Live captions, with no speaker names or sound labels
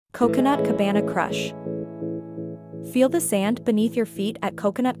Coconut Cabana Crush. Feel the sand beneath your feet at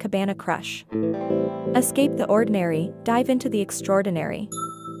Coconut Cabana Crush. Escape the ordinary, dive into the extraordinary.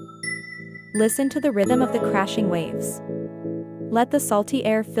 Listen to the rhythm of the crashing waves. Let the salty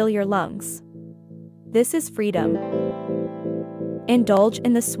air fill your lungs. This is freedom. Indulge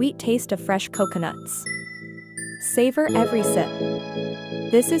in the sweet taste of fresh coconuts. Savor every sip.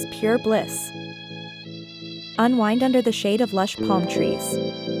 This is pure bliss. Unwind under the shade of lush palm trees.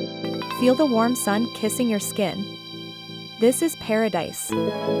 Feel the warm sun kissing your skin. This is paradise.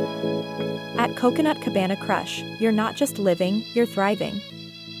 At Coconut Cabana Crush, you're not just living, you're thriving.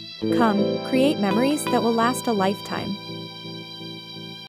 Come, create memories that will last a lifetime.